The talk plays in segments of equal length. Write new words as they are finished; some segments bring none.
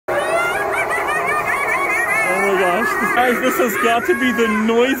Guys, this has got to be the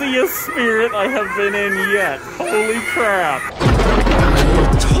noisiest spirit I have been in yet. Holy crap.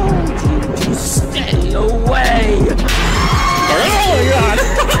 I told you to stay away. Oh my god.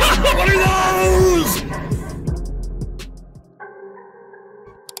 What are those?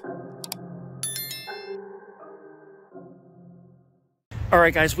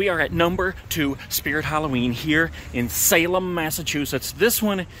 Alright guys, we are at number 2 Spirit Halloween here in Salem, Massachusetts. This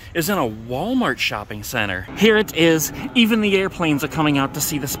one is in a Walmart shopping center. Here it is. Even the airplanes are coming out to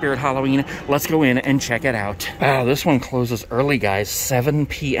see the Spirit Halloween. Let's go in and check it out. Wow, this one closes early, guys. 7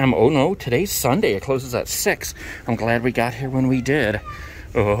 p.m. Oh no, today's Sunday. It closes at 6. I'm glad we got here when we did.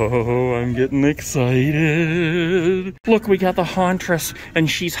 Oh, I'm getting excited. Look, we got the Hauntress, and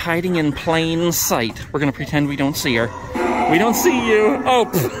she's hiding in plain sight. We're gonna pretend we don't see her. We don't see you.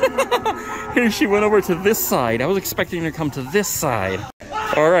 Oh, here she went over to this side. I was expecting her to come to this side.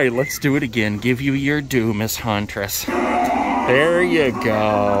 All right, let's do it again. Give you your due, Miss Hauntress. There you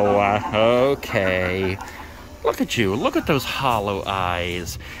go. Okay. Look at you. Look at those hollow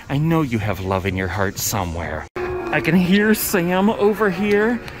eyes. I know you have love in your heart somewhere. I can hear Sam over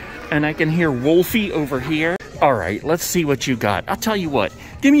here, and I can hear Wolfie over here. All right, let's see what you got. I'll tell you what,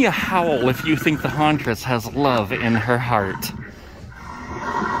 give me a howl if you think the Hauntress has love in her heart.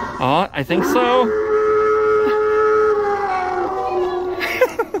 Oh, I think so.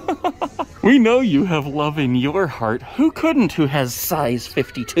 We know you have love in your heart. Who couldn't who has size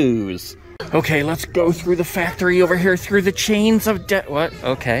 52s? Okay, let's go through the factory over here through the chains of death. What?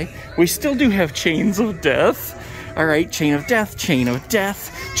 Okay, we still do have chains of death. All right, chain of death, chain of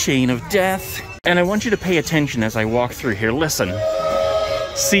death, chain of death. And I want you to pay attention as I walk through here. Listen.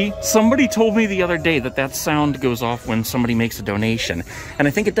 See, somebody told me the other day that that sound goes off when somebody makes a donation. And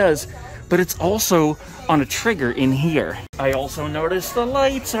I think it does, but it's also on a trigger in here. I also noticed the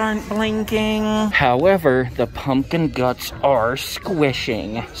lights aren't blinking. However, the pumpkin guts are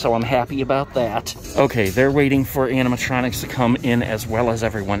squishing, so I'm happy about that. Okay, they're waiting for animatronics to come in as well as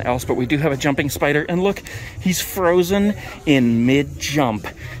everyone else, but we do have a jumping spider, and look, he's frozen in mid-jump.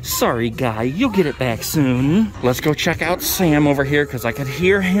 Sorry, guy, you'll get it back soon. Let's go check out Sam over here, because I could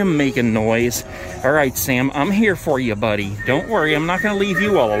hear him making noise. All right, Sam, I'm here for you, buddy. Don't worry, I'm not going to leave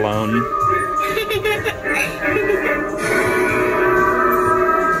you all alone.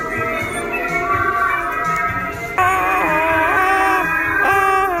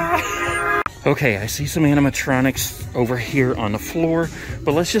 Okay, I see some animatronics over here on the floor,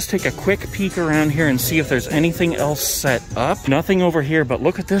 but let's just take a quick peek around here and see if there's anything else set up. Nothing over here, but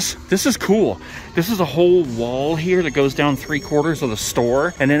look at this. This is cool. This is a whole wall here that goes down 3/4 of the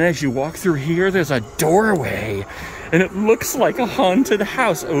store, and then as you walk through here, there's a doorway, and it looks like a haunted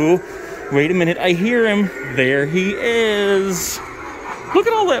house. Oh, wait a minute, I hear him. There he is. Look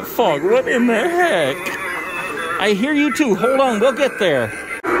at all that fog. What in the heck? I hear you too. Hold on, we'll get there.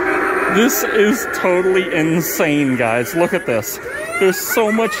 This is totally insane, guys. Look at this. There's so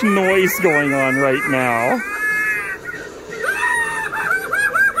much noise going on right now.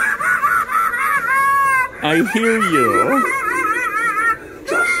 I hear you.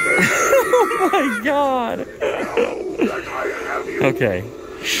 Oh my god. Okay.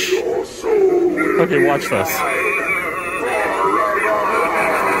 Okay, watch this.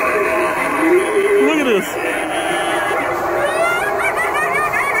 Look at this.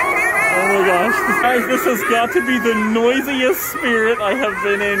 Oh my gosh. Guys, this has got to be the noisiest spirit I have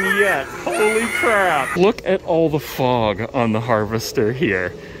been in yet. Holy crap. Look at all the fog on the harvester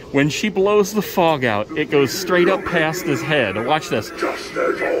here. When she blows the fog out, it goes straight up past his head. Watch this.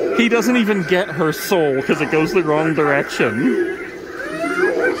 He doesn't even get her soul because it goes the wrong direction.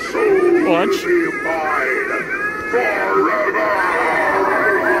 Watch.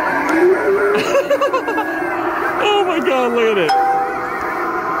 Oh my god, look at it.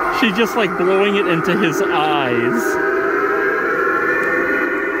 She's just like blowing it into his eyes.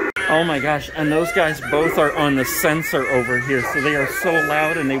 Oh my gosh, and those guys both are on the sensor over here, so they are so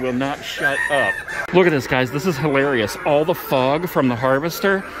loud and they will not shut up. Look at this, guys, this is hilarious. All the fog from the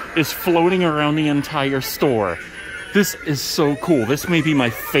harvester is floating around the entire store. This is so cool. This may be my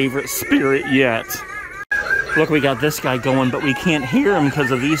favorite spirit yet. Look, we got this guy going, but we can't hear him because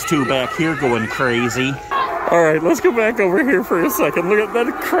of these two back here going crazy. All right, let's go back over here for a second. Look at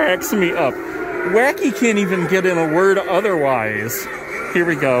that, cracks me up. Wacky can't even get in a word otherwise. Here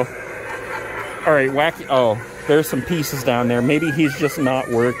we go. All right, Wacky, oh, there's some pieces down there. Maybe he's just not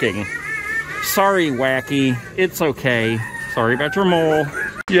working. Sorry, Wacky, it's okay. Sorry about your mole.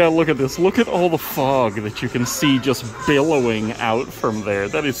 Yeah, look at this. Look at all the fog that you can see just billowing out from there.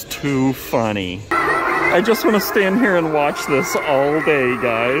 That is too funny. I just want to stand here and watch this all day,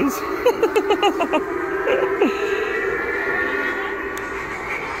 guys.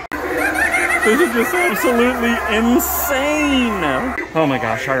 This is just absolutely insane. Oh my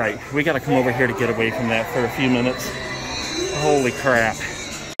gosh, all right. We gotta come over here to get away from that for a few minutes. Holy crap.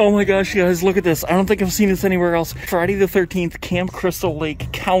 Oh my gosh, guys, look at this. I don't think I've seen this anywhere else. Friday the 13th Camp Crystal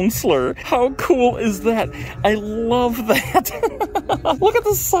Lake Counselor. How cool is that? I love that. Look at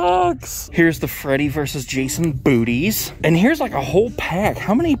the socks. Here's the Freddy versus Jason booties. And here's like a whole pack.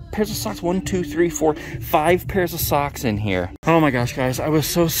 How many pairs of socks? 1, 2, 3, 4, 5 pairs of socks in here. Oh my gosh, guys, I was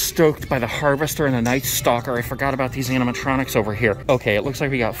so stoked by the Harvester and the Night Stalker. I forgot about these animatronics over here. Okay, it looks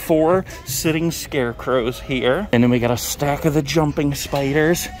like we got 4 sitting scarecrows here. And then we got a stack of the jumping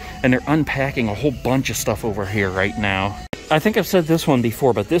spiders. And they're unpacking a whole bunch of stuff over here right now. I think I've said this one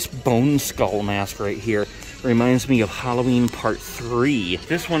before, but this bone skull mask right here reminds me of Halloween Part 3.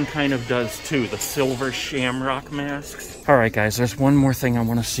 This one kind of does too, the silver shamrock masks. All right, guys, there's one more thing I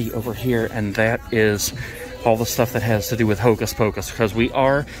want to see over here, and that is all the stuff that has to do with Hocus Pocus, because we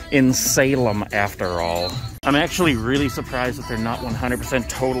are in Salem after all. I'm actually really surprised that they're not 100%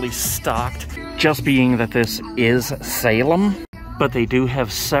 totally stocked, just being that this is Salem. But they do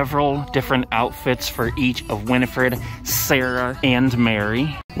have several different outfits for each of Winifred, Sarah, and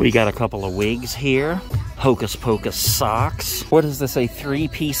Mary. We got a couple of wigs here. Hocus Pocus socks. What is this, a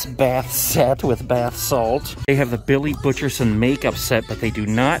 3-piece bath set with bath salt? They have the Billy Butcherson makeup set, but they do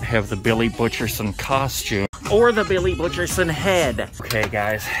not have the Billy Butcherson costume or the Billy Butcherson head. Okay,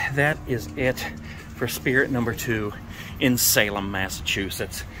 guys, that is it for Spirit number 2 in Salem,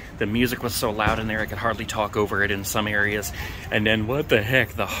 Massachusetts. The music was so loud in there I could hardly talk over it in some areas. And then what the heck,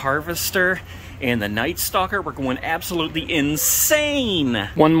 the Harvester and the Night Stalker were going absolutely insane.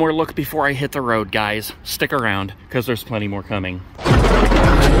 One more look before I hit the road, guys. Stick around, because there's plenty more coming.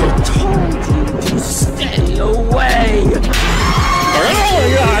 I told you to stay away. Oh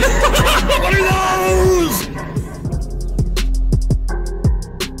my God!